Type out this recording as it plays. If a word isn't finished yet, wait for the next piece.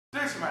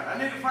This man, I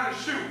need to find a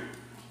shoe.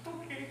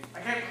 Okay. I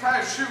can't tie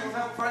a shoe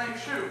without finding a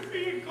shoe.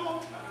 Here you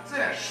go. It's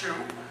in a shoe.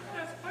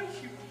 That's my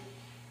shoe.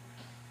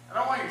 I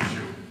don't want your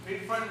shoe. We need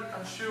to find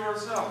a shoe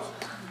ourselves.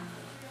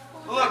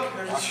 Look,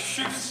 there's a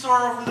shoe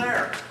store over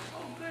there.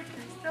 Oh, thank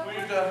you. We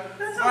need to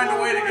find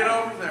a way to get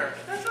over there.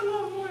 That's a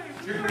long way.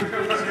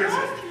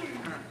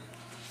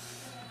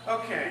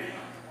 Okay.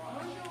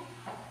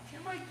 You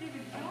might get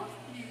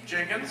it.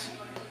 Jenkins,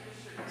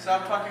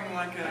 stop talking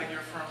like you're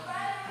from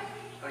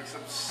like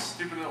some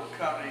stupid little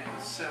comedy in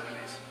the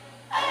 70s,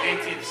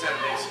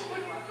 1870s.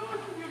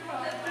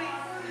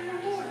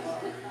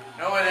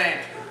 No, it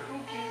ain't.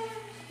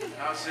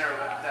 I was there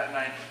that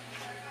night.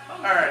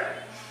 All right.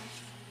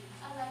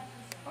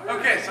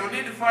 Okay, so we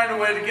need to find a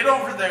way to get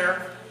over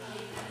there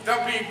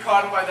without being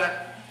caught by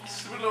that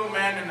stupid little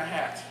man in the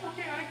hat.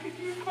 Okay, I could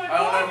use my I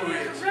don't know who he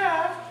is.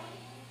 raft.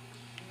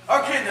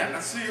 Okay then,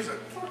 let's use it.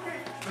 Okay.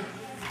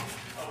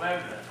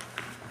 Amanda.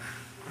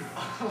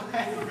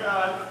 Oh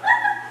God.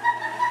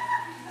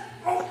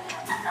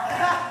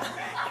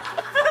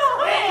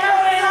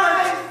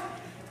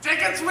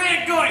 Jenkins, we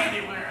ain't going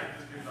anywhere.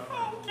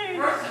 Okay.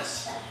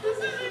 Ernest. This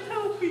isn't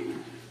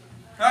helping.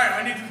 All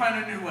right, we need to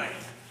find a new way.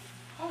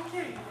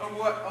 Okay. Oh,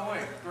 what? Oh,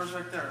 wait. Door's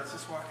right there. Let's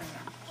just walk in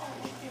there. Oh,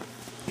 okay.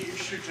 Get your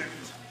shoe,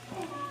 Jenkins.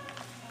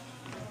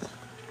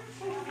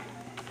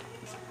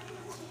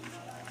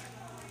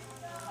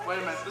 Wait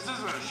a minute. This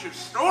isn't a shoe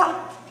store.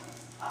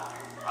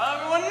 I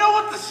don't even know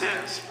what this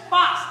is.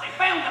 Boss, they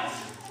found us.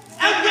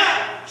 Out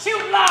there!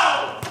 Shoot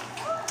low!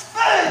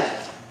 Hey!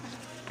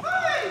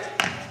 Hey!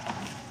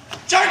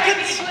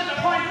 Jenkins!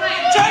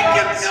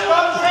 Jenkins! No,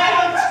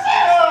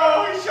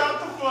 he shot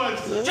the foot.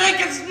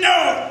 Jenkins, no!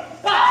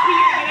 Boss, we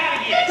gotta get out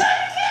of here.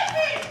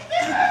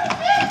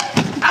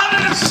 Out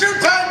of the shoe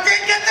time!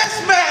 Get this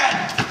man!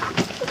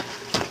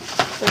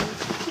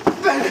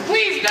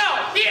 Please, no!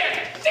 Here!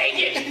 Take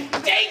it!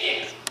 Take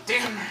it!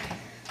 Damn.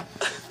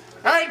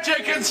 All right,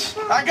 Jenkins,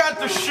 I got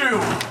the shoe.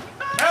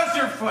 How's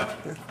your foot?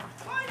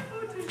 My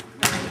foot is...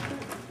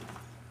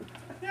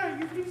 Yeah,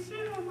 you can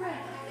sit on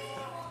that.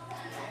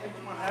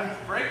 You want to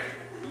have a break?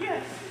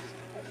 Yes.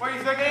 What do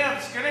you think I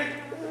am, skinny?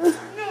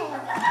 No.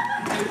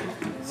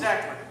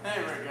 Exactly.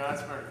 There we go,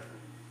 that's better.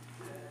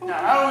 Now,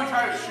 how do we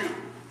try to shoot?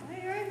 I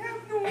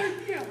have no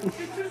idea.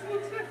 It just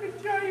looks like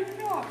a giant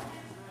dog.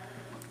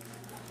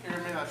 Here,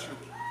 give me that shoe.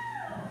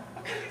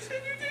 You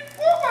said you didn't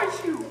want my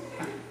shoe.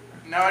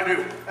 Now I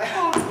do.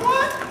 Oh,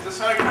 what? Is this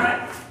how you try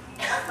it?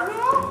 No, I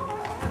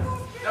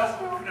don't think No,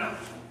 so. no.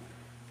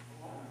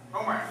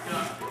 Oh my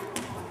God.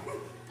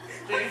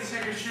 Jenkins,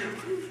 take your shoe.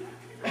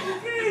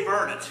 And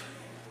burn it.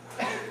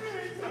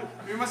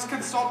 We must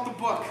consult the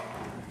book.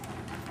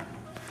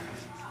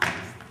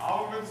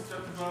 All good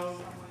stuff about.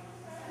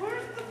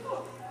 Where's the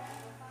book?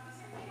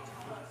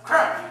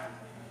 Crap!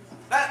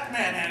 That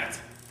man had it.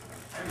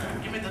 Hey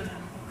man, Give me the...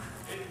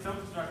 it's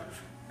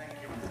self-destructive. Thank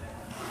you.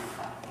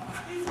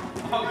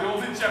 Oh, the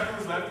only chapter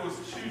was left was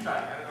shoe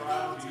tie. I don't know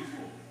how it would be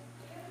useful.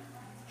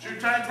 Shoe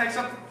tying takes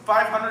up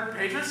 500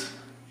 pages?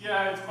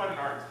 Yeah, it's quite an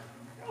art.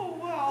 Oh,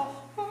 well.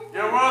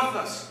 You're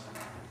worthless.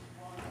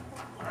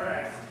 All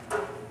right.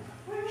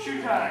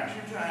 Shoe tying,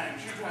 shoe tying,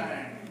 shoe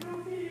tying.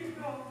 Here you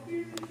go.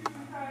 Here's the shoe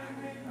tie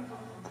to make them.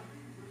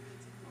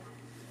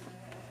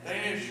 They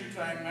need a shoe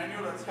tying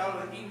manual that's how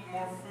to eat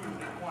more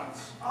food at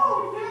once.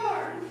 Oh,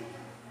 darn.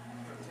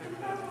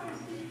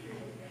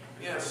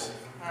 Yes.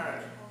 All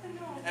right.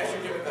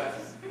 Actually, give me that.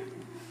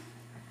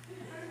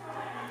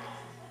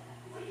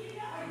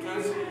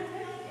 Because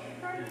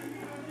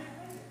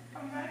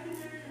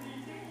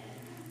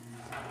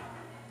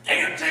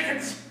dang it,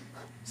 Jenkins!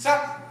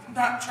 Stop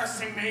not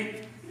trusting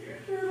me.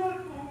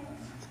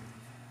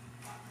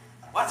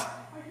 What?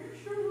 Are you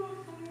sure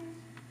about those?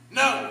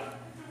 No.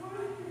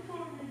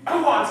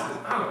 Watson.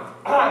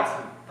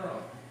 Watson.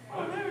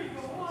 Oh, there you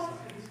go.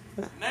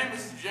 Watson. Name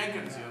is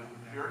Jenkins, you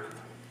jerk.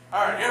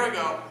 All right, here we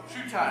go.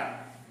 Shoe tying.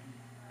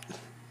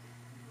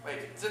 Wait,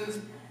 it's in this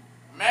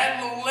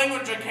mad little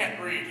language I can't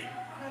read.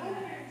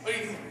 What do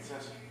you think it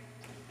says?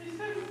 He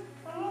said,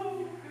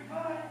 hello,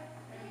 goodbye.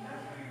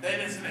 That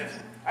isn't it.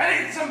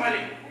 I need somebody.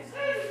 It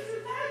says,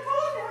 I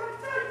told you I'm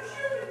trying to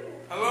shoot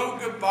it. Hello,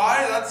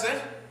 goodbye, that's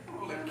it?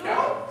 Holy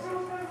cow.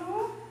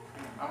 Hello?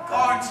 I'm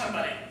calling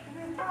somebody.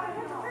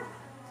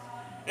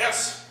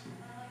 Yes.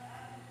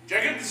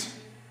 Jenkins?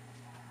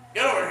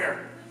 Get over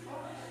here.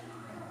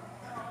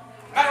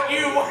 Not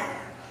you.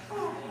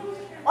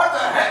 What the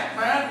heck,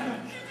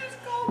 man? You just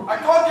called I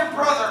called your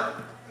brother.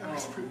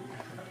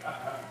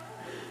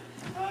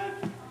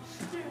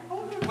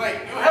 Wait,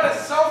 you had a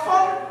cell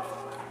phone?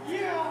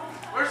 Yeah.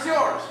 Where's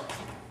yours?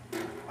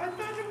 I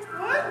thought it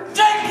what?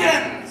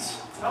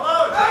 Jenkins!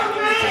 Hello,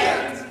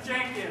 man! Jenkins.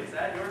 Jenkins,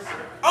 at your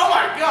service. Oh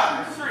my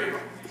God, there's three of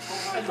them.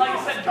 It's like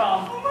I said,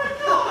 Tom. Oh my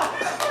God!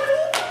 It's my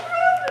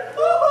older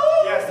brother!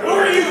 Yes, Who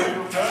are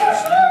you?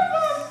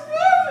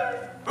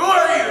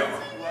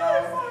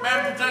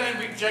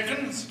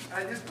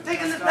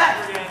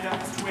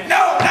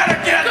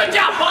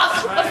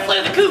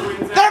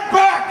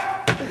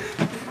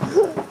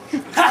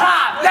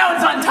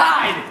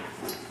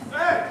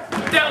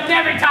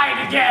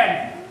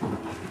 again.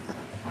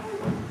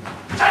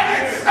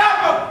 Jenkins,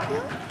 stop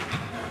him!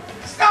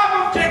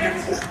 Stop him,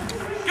 Jenkins!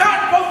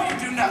 God, both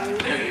of you do nothing,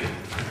 do you?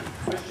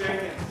 Who's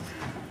Jenkins?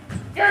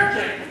 You're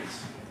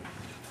Jenkins.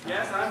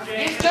 Yes, I'm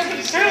Jenkins. He's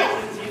Jenkins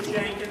too. He's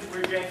Jenkins.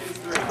 We're Jenkins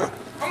 3.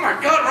 Oh my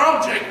God, we're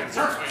all Jenkins,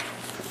 aren't we?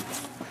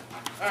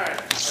 All right.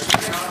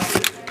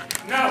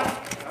 No.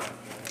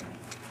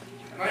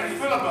 I'm a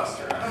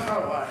filibuster. I don't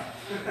know why.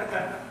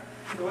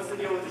 So what's the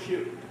deal with the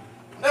shoe?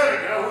 There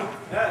we go.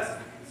 Yes,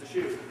 it's a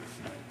shoe.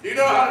 Do you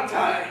know how to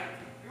tie?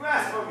 You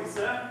asked for me,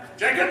 sir.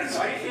 Jenkins?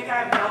 Why do you think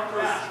I have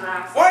Velcro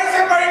straps? Why is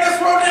everybody in this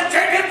room named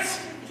Jenkins?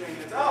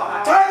 Jenkins.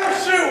 Oh, Tie their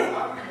shoe!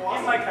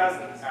 he's my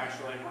cousin,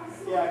 actually.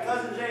 Yeah,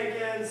 cousin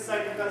Jenkins,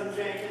 second cousin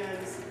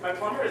Jenkins. My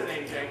plumber is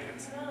named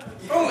Jenkins.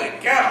 Holy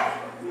cow!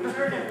 Who's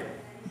your name?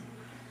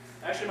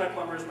 Actually, my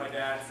plumber is my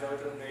dad, so it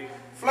doesn't make...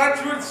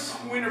 Flatwoods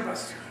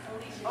Wienerbuster.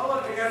 Oh,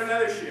 look, I got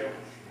another shoe.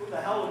 What the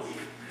hell would be?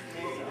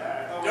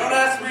 Don't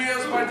ask me, it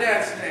was my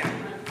dad's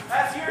name.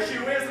 That's your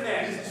shoe, isn't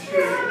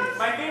it?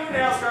 My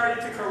fingernail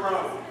started to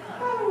corrode.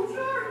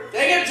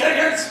 Dang it,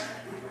 Jenkins!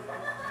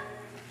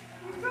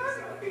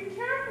 Be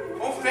careful.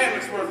 Whole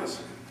family's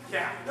worthless.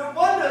 Yeah. No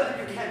wonder that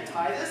you can't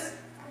tie this.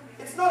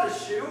 It's not a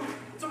shoe.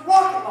 It's a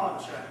rocket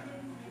launcher.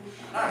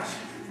 Nice.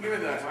 Give me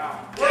that.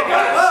 Wow. Yeah,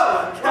 got it.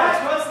 Whoa! What's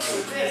supposed to do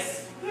with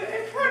this?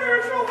 The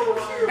Inquisitor